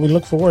 Well, we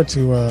look forward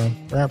to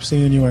perhaps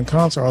seeing you in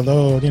concert,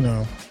 although,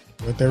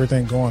 with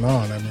everything going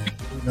on, I mean,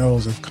 who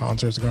knows if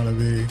concerts are going to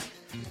be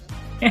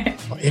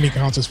any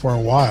concerts for a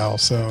while.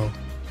 So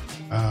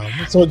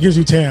it gives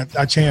you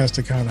a chance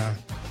to kind of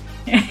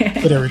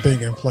put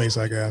everything in place,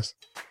 I guess.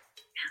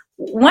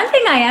 One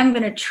thing I am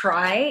going to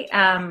try,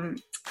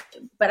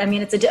 but I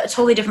mean, it's a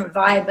totally different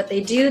vibe, but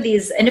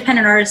these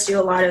independent artists do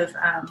a lot of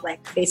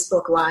like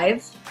Facebook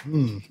Live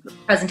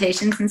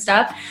presentations and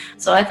stuff.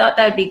 So I thought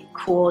that would be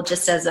cool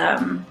just as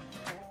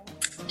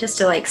just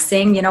to like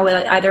sing,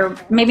 with either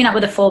maybe not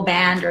with a full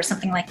band or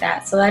something like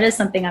that. So that is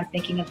something I'm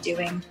thinking of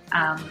doing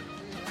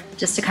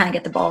just to kind of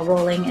get the ball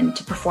rolling and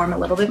to perform a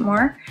little bit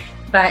more.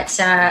 But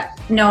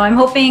no, I'm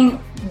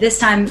hoping this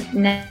time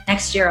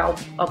next year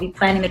I'll be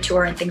planning the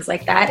tour and things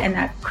like that, and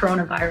that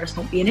coronavirus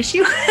won't be an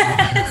issue.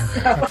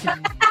 So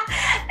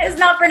it's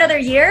not for another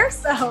year,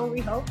 so we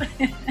hope.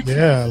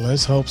 Yeah,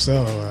 let's hope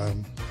so.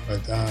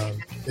 But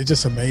it's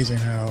just amazing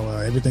how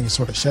everything is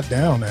sort of shut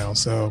down now.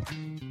 So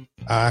in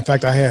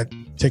fact, I had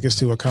tickets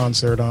to a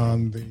concert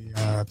on the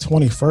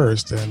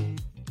 21st,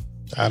 and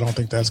I don't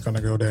think that's going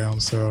to go down.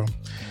 So,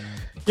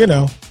 I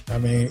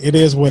mean, it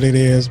is what it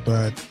is,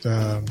 but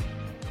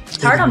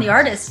it's hard on the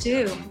artists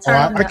too.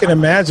 I can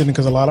imagine,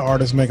 because a lot of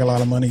artists make a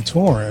lot of money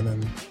touring,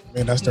 and I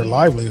mean, that's their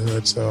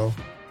livelihood. So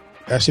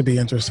that should be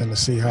interesting to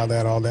see how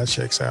all that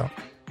shakes out.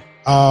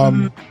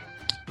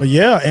 But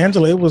yeah,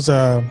 Angela, it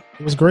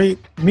was great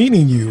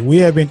meeting you. We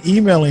have been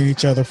emailing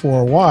each other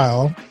for a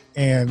while,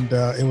 and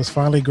it was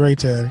finally great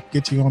to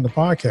get you on the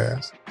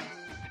podcast.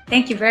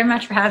 Thank you very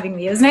much for having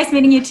me. It was nice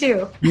meeting you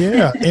too.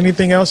 Yeah.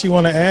 Anything else you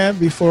want to add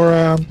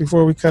before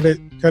we cut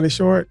it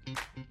short?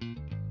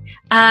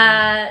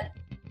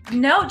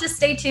 No, just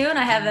stay tuned.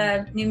 I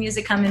have new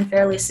music coming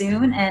fairly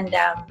soon, and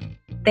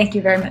thank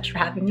you very much for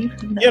having me.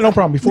 Yeah, no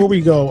problem. Before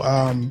we go,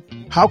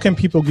 how can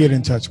people get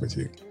in touch with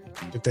you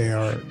if they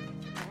are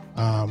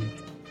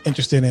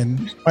interested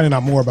in finding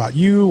out more about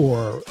you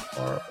or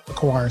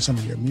acquiring some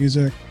of your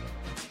music?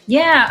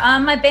 Yeah,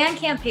 my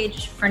Bandcamp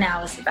page for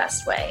now is the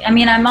best way. I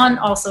mean, I'm on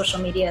all social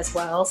media as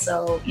well.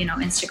 So,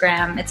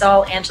 Instagram, it's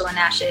all Angela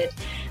Nashid.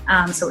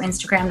 So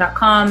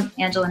Instagram.com,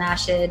 Angela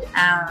Nashid.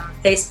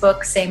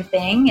 Facebook, same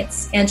thing.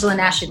 It's Angela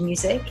Nashid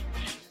Music,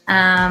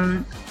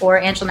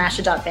 or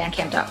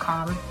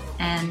angelanashid.bandcamp.com.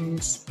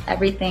 And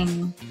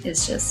everything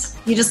is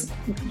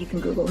you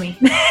can Google me.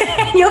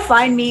 You'll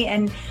find me,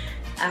 and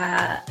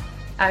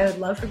I would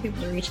love for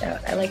people to reach out.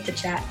 I like to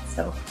chat.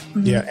 So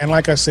Yeah, and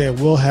like I said,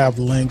 we'll have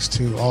links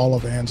to all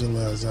of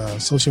Angela's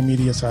social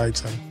media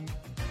sites and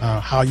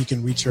how you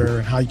can reach her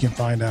and how you can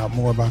find out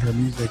more about her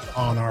music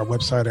on our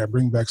website at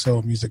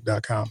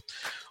bringbacksoulmusic.com.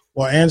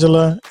 Well,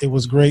 Angela, it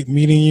was great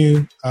meeting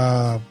you.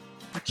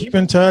 Keep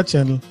in touch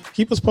and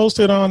keep us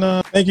posted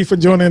on. Thank you for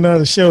joining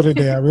the show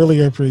today. I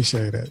really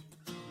appreciate it.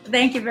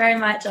 Thank you very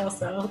much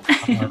also.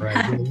 All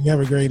right. You have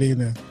a great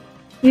evening.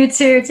 You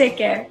too. Take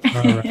care.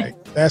 All right.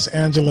 That's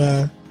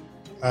Angela.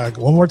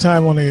 One more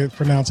time on the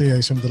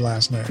pronunciation of the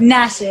last name.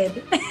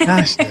 Nashid.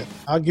 Nashid.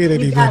 I'll get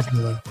it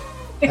eventually.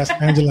 That's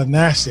Angela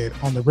Nashid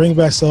on the Bring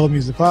Back Soul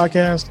Music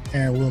podcast,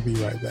 and we'll be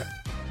right back.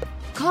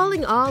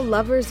 Calling all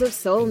lovers of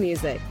soul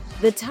music.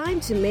 The time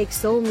to make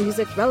soul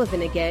music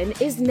relevant again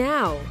is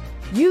now.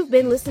 You've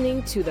been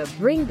listening to the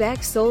Bring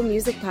Back Soul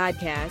Music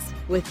podcast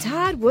with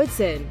Todd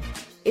Woodson.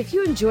 If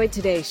you enjoyed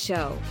today's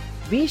show,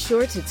 be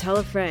sure to tell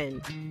a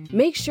friend.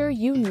 Make sure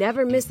you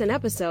never miss an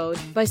episode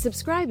by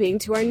subscribing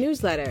to our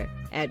newsletter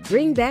at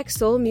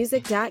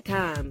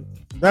bringbacksoulmusic.com.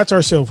 That's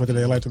our show for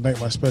today. I'd like to thank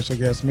my special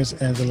guest, Miss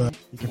Angela.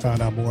 You can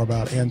find out more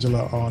about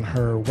Angela on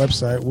her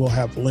website. We'll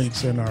have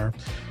links in our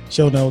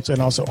show notes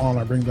and also on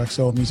our Bring Back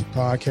Soul Music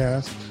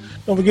podcast.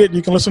 Don't forget,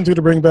 you can listen to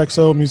the Bring Back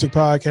Soul Music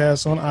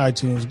podcast on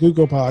iTunes,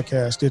 Google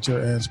Podcasts, Stitcher,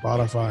 and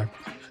Spotify.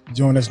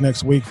 Join us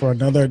next week for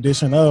another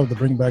edition of the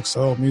Bring Back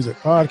Soul Music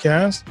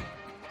podcast.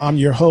 I'm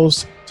your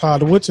host,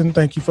 Todd Woodson.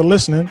 Thank you for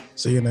listening.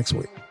 See you next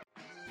week.